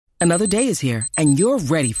Another day is here, and you're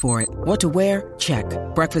ready for it. What to wear? Check.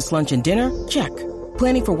 Breakfast, lunch, and dinner? Check.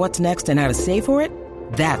 Planning for what's next and how to save for it?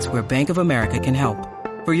 That's where Bank of America can help.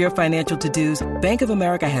 For your financial to-dos, Bank of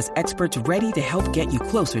America has experts ready to help get you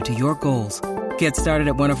closer to your goals. Get started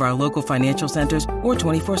at one of our local financial centers or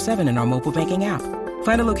 24/7 in our mobile banking app.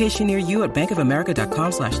 Find a location near you at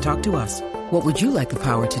bankofamerica.com/talktous. What would you like the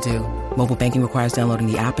power to do? Mobile banking requires downloading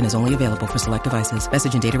the app and is only available for select devices.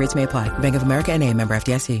 Message and data rates may apply. Bank of America N.A., member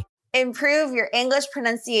FDIC. Improve your English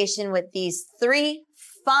pronunciation with these 3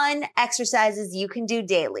 fun exercises you can do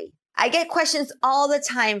daily. I get questions all the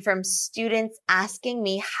time from students asking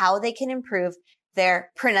me how they can improve their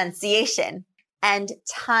pronunciation. And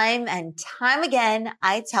time again,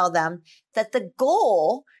 I tell them that the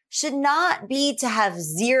goal should not be to have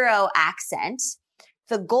 0 accent.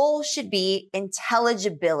 The goal should be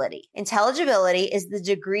intelligibility. Intelligibility is the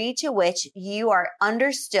degree to which you are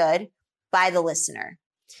understood by the listener.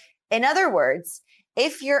 In other words,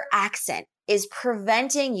 if your accent is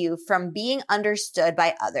preventing you from being understood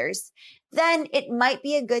by others, then it might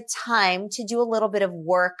be a good time to do a little bit of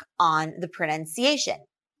work on the pronunciation.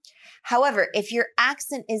 However, if your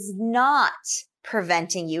accent is not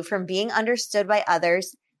preventing you from being understood by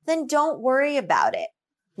others, then don't worry about it.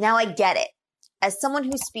 Now, I get it. As someone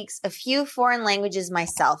who speaks a few foreign languages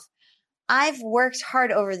myself, I've worked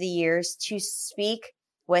hard over the years to speak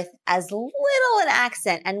with as little an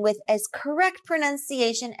accent and with as correct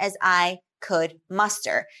pronunciation as I could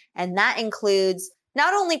muster. And that includes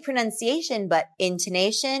not only pronunciation, but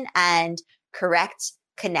intonation and correct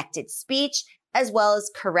connected speech, as well as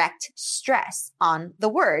correct stress on the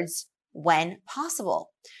words when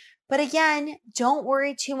possible. But again, don't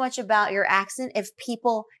worry too much about your accent if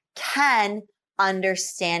people can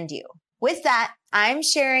understand you. With that, I'm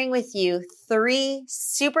sharing with you 3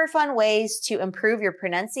 super fun ways to improve your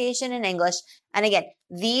pronunciation in English. And again,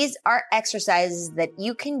 these are exercises that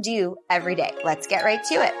you can do every day. Let's get right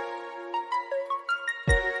to it.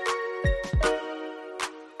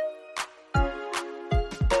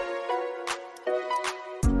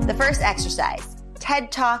 The first exercise,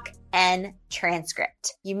 TED Talk and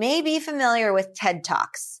transcript. You may be familiar with TED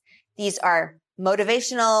Talks. These are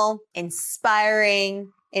motivational,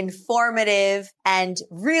 inspiring, informative, and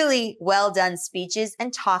really well done speeches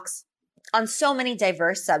and talks on so many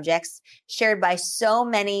diverse subjects shared by so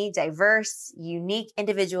many diverse, unique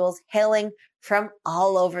individuals hailing from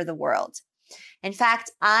all over the world. In fact,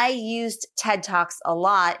 I used TED Talks a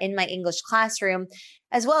lot in my English classroom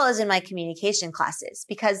as well as in my communication classes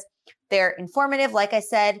because they're informative, like I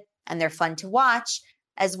said, and they're fun to watch,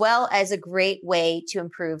 as well as a great way to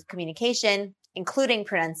improve communication, including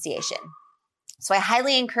pronunciation. So I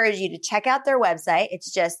highly encourage you to check out their website. It's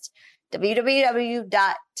just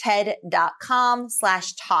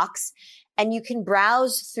www.ted.com/talks. And you can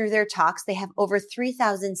browse through their talks. They have over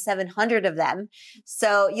 3,700 of them.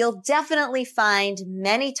 So you'll definitely find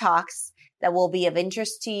many talks that will be of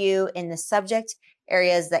interest to you in the subject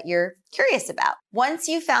areas that you're curious about. Once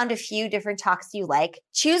you've found a few different talks you like,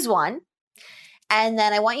 choose one. And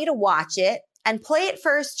then I want you to watch it and play it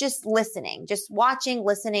first, just listening, just watching,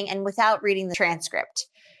 listening, and without reading the transcript.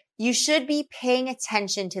 You should be paying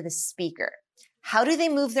attention to the speaker. How do they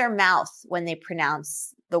move their mouth when they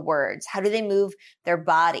pronounce the words? How do they move their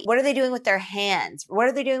body? What are they doing with their hands? What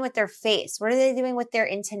are they doing with their face? What are they doing with their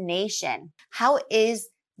intonation? How is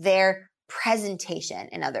their presentation,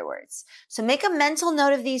 in other words? So make a mental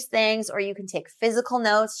note of these things, or you can take physical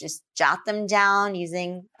notes, just jot them down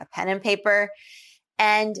using a pen and paper.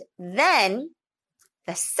 And then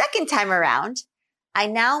the second time around, I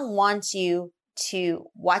now want you to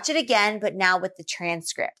watch it again, but now with the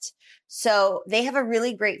transcript. So they have a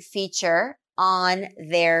really great feature on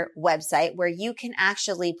their website where you can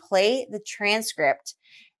actually play the transcript.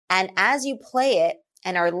 And as you play it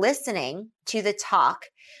and are listening to the talk,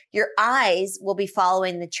 your eyes will be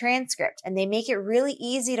following the transcript. And they make it really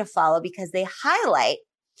easy to follow because they highlight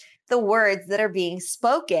the words that are being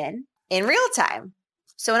spoken in real time.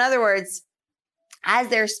 So in other words, as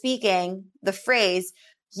they're speaking the phrase,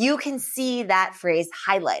 you can see that phrase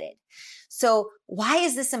highlighted. So why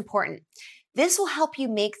is this important? This will help you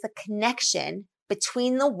make the connection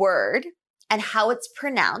between the word and how it's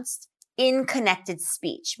pronounced in connected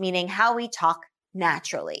speech, meaning how we talk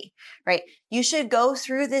naturally, right? You should go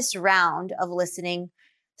through this round of listening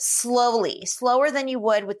slowly, slower than you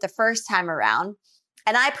would with the first time around.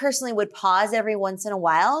 And I personally would pause every once in a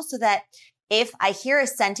while so that if I hear a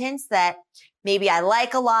sentence that maybe I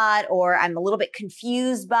like a lot or I'm a little bit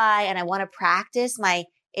confused by and I want to practice my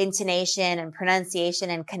intonation and pronunciation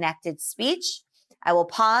and connected speech, I will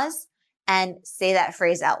pause and say that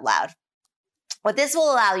phrase out loud. What this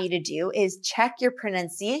will allow you to do is check your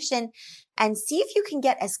pronunciation and see if you can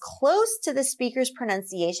get as close to the speaker's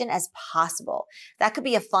pronunciation as possible. That could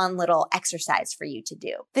be a fun little exercise for you to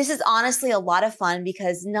do. This is honestly a lot of fun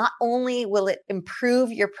because not only will it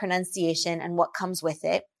improve your pronunciation and what comes with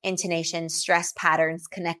it, intonation, stress patterns,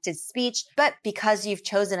 connected speech, but because you've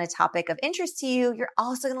chosen a topic of interest to you, you're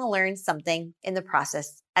also going to learn something in the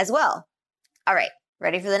process as well. All right,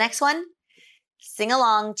 ready for the next one? Sing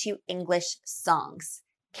along to English songs.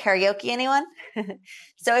 Karaoke, anyone?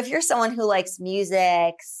 So if you're someone who likes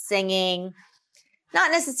music, singing, not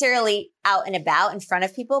necessarily out and about in front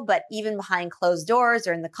of people, but even behind closed doors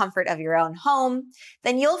or in the comfort of your own home,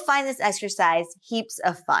 then you'll find this exercise heaps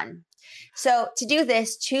of fun. So to do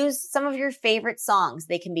this, choose some of your favorite songs.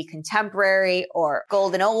 They can be contemporary or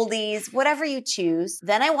golden oldies, whatever you choose.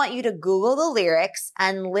 Then I want you to Google the lyrics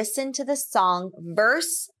and listen to the song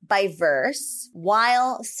verse by verse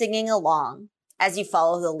while singing along as you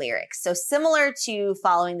follow the lyrics. So similar to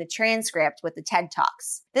following the transcript with the TED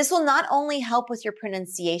Talks. This will not only help with your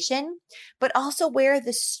pronunciation, but also where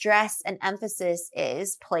the stress and emphasis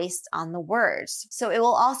is placed on the words. So it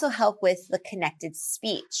will also help with the connected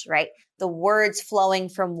speech, right? The words flowing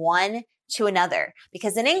from one to another.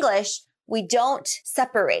 Because in English, we don't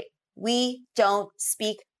separate. We don't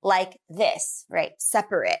speak like this, right?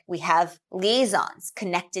 Separate. We have liaisons,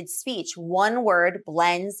 connected speech. One word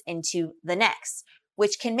blends into the next,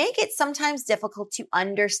 which can make it sometimes difficult to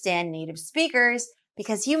understand native speakers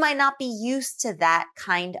because you might not be used to that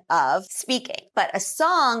kind of speaking. But a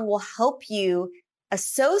song will help you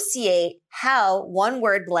associate how one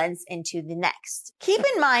word blends into the next. Keep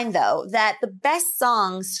in mind, though, that the best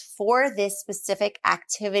songs for this specific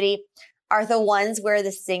activity are the ones where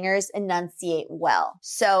the singers enunciate well.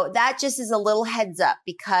 So that just is a little heads up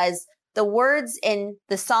because the words in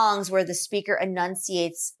the songs where the speaker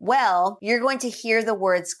enunciates well, you're going to hear the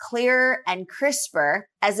words clearer and crisper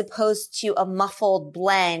as opposed to a muffled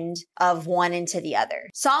blend of one into the other.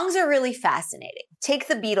 Songs are really fascinating. Take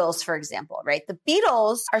the Beatles, for example, right? The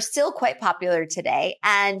Beatles are still quite popular today,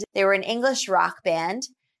 and they were an English rock band,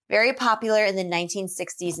 very popular in the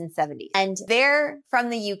 1960s and 70s. And they're from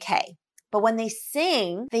the UK. But when they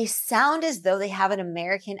sing, they sound as though they have an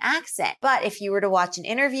American accent. But if you were to watch an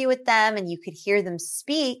interview with them and you could hear them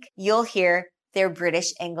speak, you'll hear their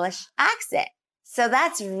British English accent. So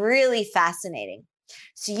that's really fascinating.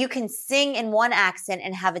 So you can sing in one accent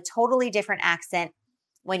and have a totally different accent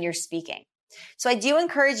when you're speaking. So I do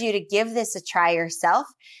encourage you to give this a try yourself,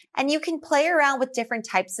 and you can play around with different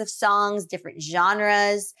types of songs, different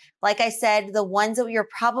genres. Like I said, the ones that you're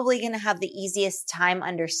probably going to have the easiest time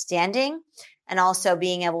understanding and also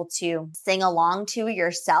being able to sing along to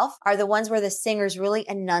yourself are the ones where the singers really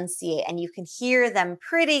enunciate and you can hear them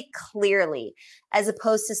pretty clearly, as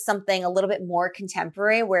opposed to something a little bit more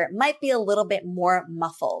contemporary where it might be a little bit more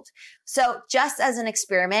muffled. So just as an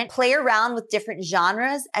experiment, play around with different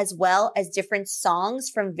genres as well as different songs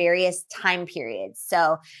from various time periods.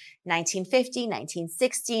 So 1950,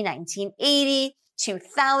 1960, 1980,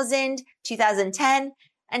 2000, 2010,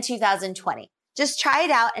 and 2020. Just try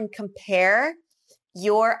it out and compare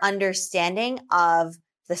your understanding of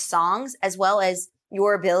the songs as well as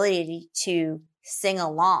your ability to sing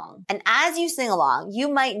along. And as you sing along, you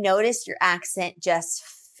might notice your accent just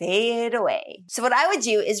fade away. So what I would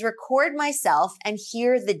do is record myself and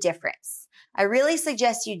hear the difference. I really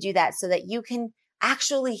suggest you do that so that you can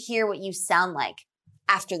actually hear what you sound like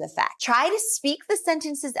after the fact. Try to speak the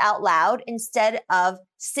sentences out loud instead of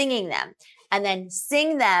singing them, and then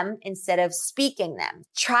sing them instead of speaking them.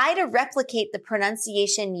 Try to replicate the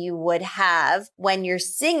pronunciation you would have when you're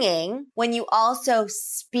singing when you also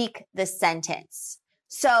speak the sentence.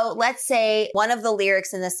 So let's say one of the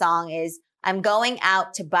lyrics in the song is, I'm going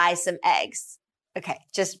out to buy some eggs. Okay,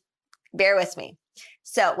 just bear with me.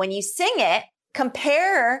 So when you sing it,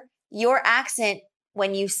 compare your accent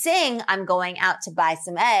when you sing, I'm going out to buy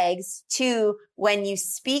some eggs, to when you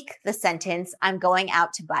speak the sentence, I'm going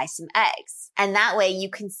out to buy some eggs. And that way you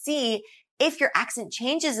can see if your accent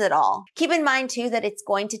changes at all. Keep in mind too that it's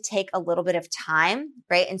going to take a little bit of time,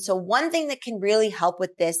 right? And so one thing that can really help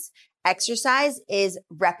with this exercise is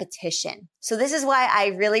repetition. So this is why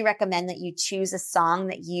I really recommend that you choose a song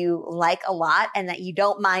that you like a lot and that you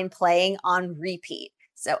don't mind playing on repeat.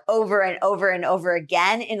 So over and over and over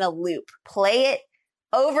again in a loop. Play it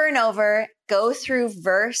over and over, go through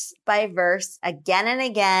verse by verse again and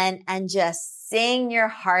again, and just sing your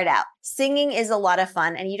heart out. Singing is a lot of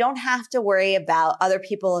fun, and you don't have to worry about other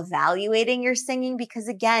people evaluating your singing because,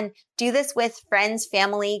 again, do this with friends,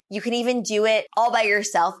 family. You can even do it all by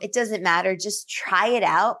yourself. It doesn't matter. Just try it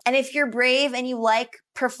out. And if you're brave and you like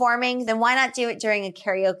performing, then why not do it during a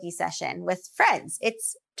karaoke session with friends?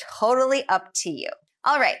 It's totally up to you.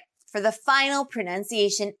 All right. For the final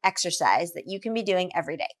pronunciation exercise that you can be doing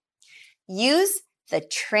every day, use the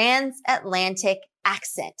transatlantic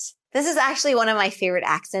accent. This is actually one of my favorite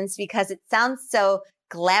accents because it sounds so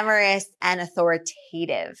glamorous and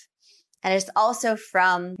authoritative. And it's also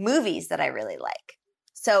from movies that I really like.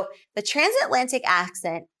 So the transatlantic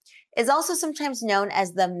accent is also sometimes known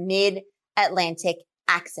as the mid-Atlantic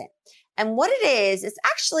accent. And what it is, it's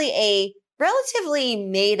actually a relatively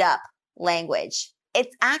made up language.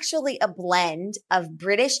 It's actually a blend of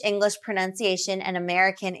British English pronunciation and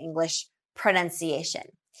American English pronunciation.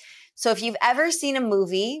 So if you've ever seen a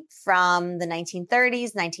movie from the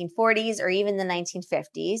 1930s, 1940s, or even the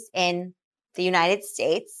 1950s in the United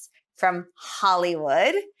States from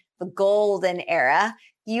Hollywood, the golden era,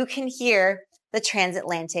 you can hear the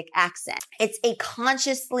transatlantic accent. It's a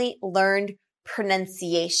consciously learned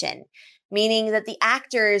pronunciation, meaning that the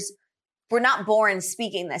actors were not born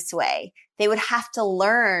speaking this way. They would have to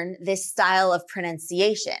learn this style of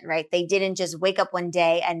pronunciation, right? They didn't just wake up one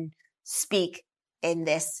day and speak in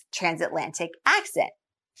this transatlantic accent.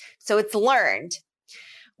 So it's learned.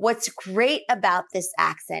 What's great about this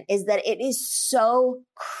accent is that it is so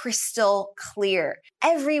crystal clear.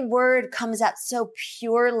 Every word comes out so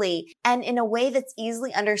purely and in a way that's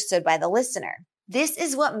easily understood by the listener. This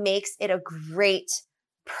is what makes it a great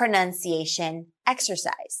pronunciation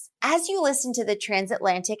exercise. As you listen to the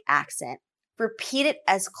transatlantic accent, repeat it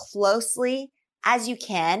as closely as you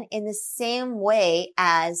can in the same way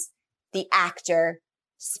as the actor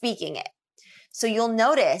speaking it. So you'll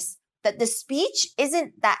notice that the speech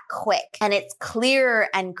isn't that quick and it's clearer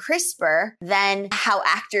and crisper than how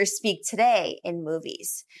actors speak today in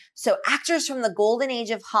movies. So actors from the golden age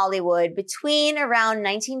of Hollywood between around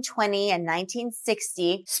 1920 and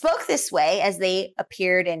 1960 spoke this way as they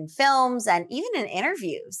appeared in films and even in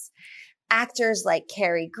interviews. Actors like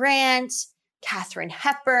Cary Grant, Katharine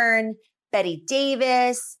Hepburn, Bette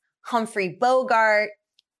Davis, Humphrey Bogart,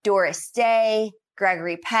 Doris Day,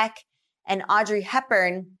 Gregory Peck, and Audrey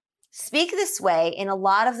Hepburn speak this way in a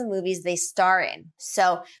lot of the movies they star in.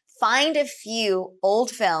 So find a few old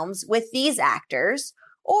films with these actors,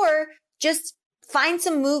 or just find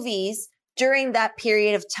some movies during that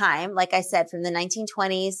period of time, like I said, from the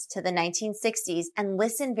 1920s to the 1960s, and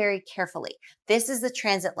listen very carefully. This is the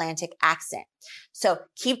transatlantic accent. So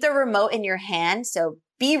keep the remote in your hand. So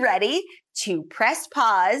be ready to press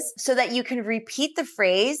pause so that you can repeat the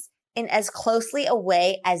phrase in as closely a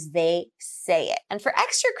way as they say it. And for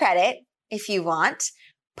extra credit, if you want,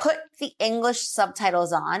 put the English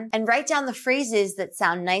subtitles on and write down the phrases that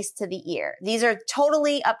sound nice to the ear. These are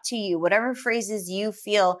totally up to you, whatever phrases you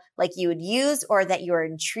feel like you would use or that you're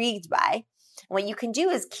intrigued by. What you can do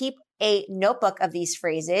is keep a notebook of these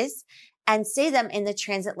phrases and say them in the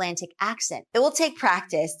transatlantic accent. It will take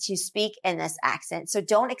practice to speak in this accent, so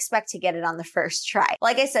don't expect to get it on the first try.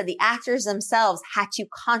 Like I said, the actors themselves had to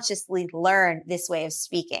consciously learn this way of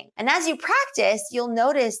speaking. And as you practice, you'll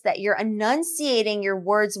notice that you're enunciating your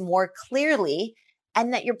words more clearly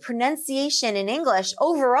and that your pronunciation in English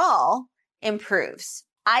overall improves.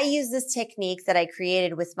 I use this technique that I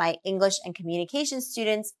created with my English and communication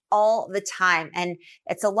students all the time, and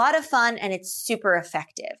it's a lot of fun and it's super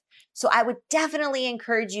effective. So I would definitely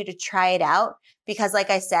encourage you to try it out because, like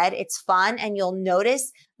I said, it's fun and you'll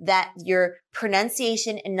notice that your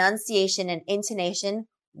pronunciation, enunciation, and intonation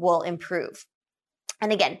will improve.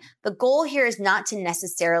 And again, the goal here is not to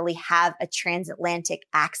necessarily have a transatlantic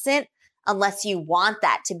accent unless you want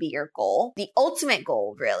that to be your goal. The ultimate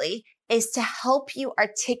goal really is to help you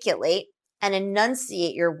articulate and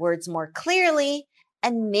enunciate your words more clearly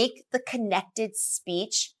and make the connected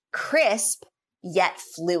speech crisp yet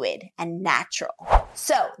fluid and natural.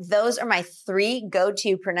 So those are my 3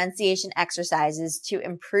 go-to pronunciation exercises to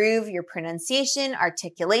improve your pronunciation,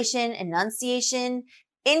 articulation, enunciation,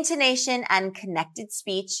 intonation, and connected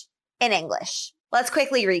speech in English. Let's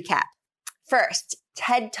quickly recap. First,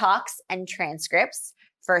 TED Talks and transcripts.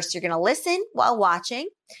 First, you're going to listen while watching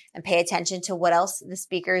and pay attention to what else the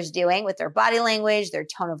speaker is doing with their body language, their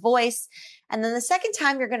tone of voice. And then the second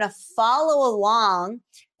time, you're going to follow along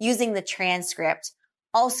using the transcript,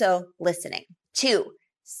 also listening. 2,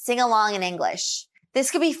 sing along in English. This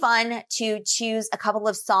could be fun to choose a couple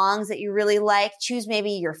of songs that you really like. Choose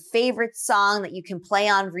maybe your favorite song that you can play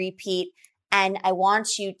on repeat. And I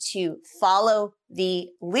want you to follow the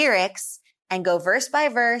lyrics and go verse by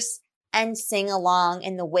verse and sing along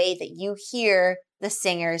in the way that you hear the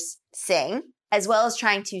singers sing, as well as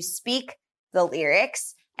trying to speak the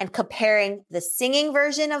lyrics and comparing the singing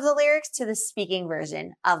version of the lyrics to the speaking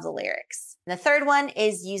version of the lyrics. And the third one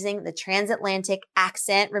is using the transatlantic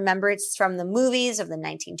accent. Remember, it's from the movies of the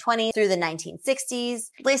 1920s through the 1960s.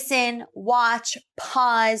 Listen, watch,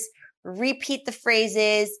 pause, repeat the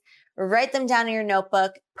phrases, write them down in your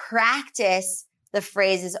notebook, practice the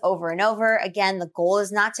phrases over and over. Again, the goal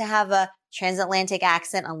is not to have a transatlantic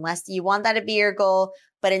accent unless you want that to be your goal,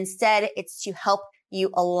 but instead it's to help you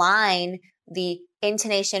align the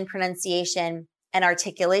intonation, pronunciation, and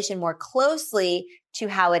articulation more closely to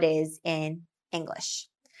how it is in English.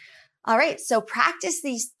 All right, so practice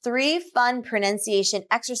these 3 fun pronunciation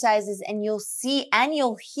exercises and you'll see and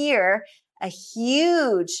you'll hear a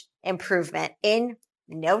huge improvement in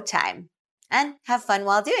no time. And have fun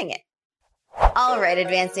while doing it. All right,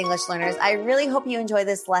 advanced English learners, I really hope you enjoy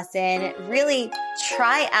this lesson. Really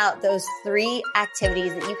try out those 3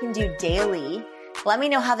 activities that you can do daily. Let me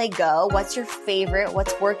know how they go. What's your favorite?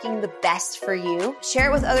 What's working the best for you?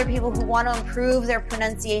 Share it with other people who want to improve their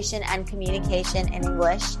pronunciation and communication in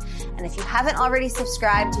English. And if you haven't already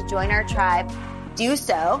subscribed to join our tribe, do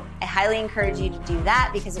so. I highly encourage you to do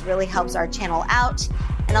that because it really helps our channel out.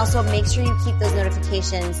 And also make sure you keep those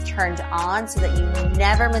notifications turned on so that you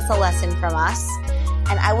never miss a lesson from us.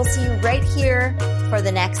 And I will see you right here for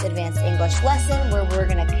the next Advanced English lesson where we're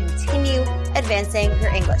going to continue advancing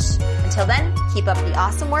your English. Until then, keep up the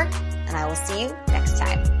awesome work and I will see you next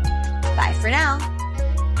time. Bye for now.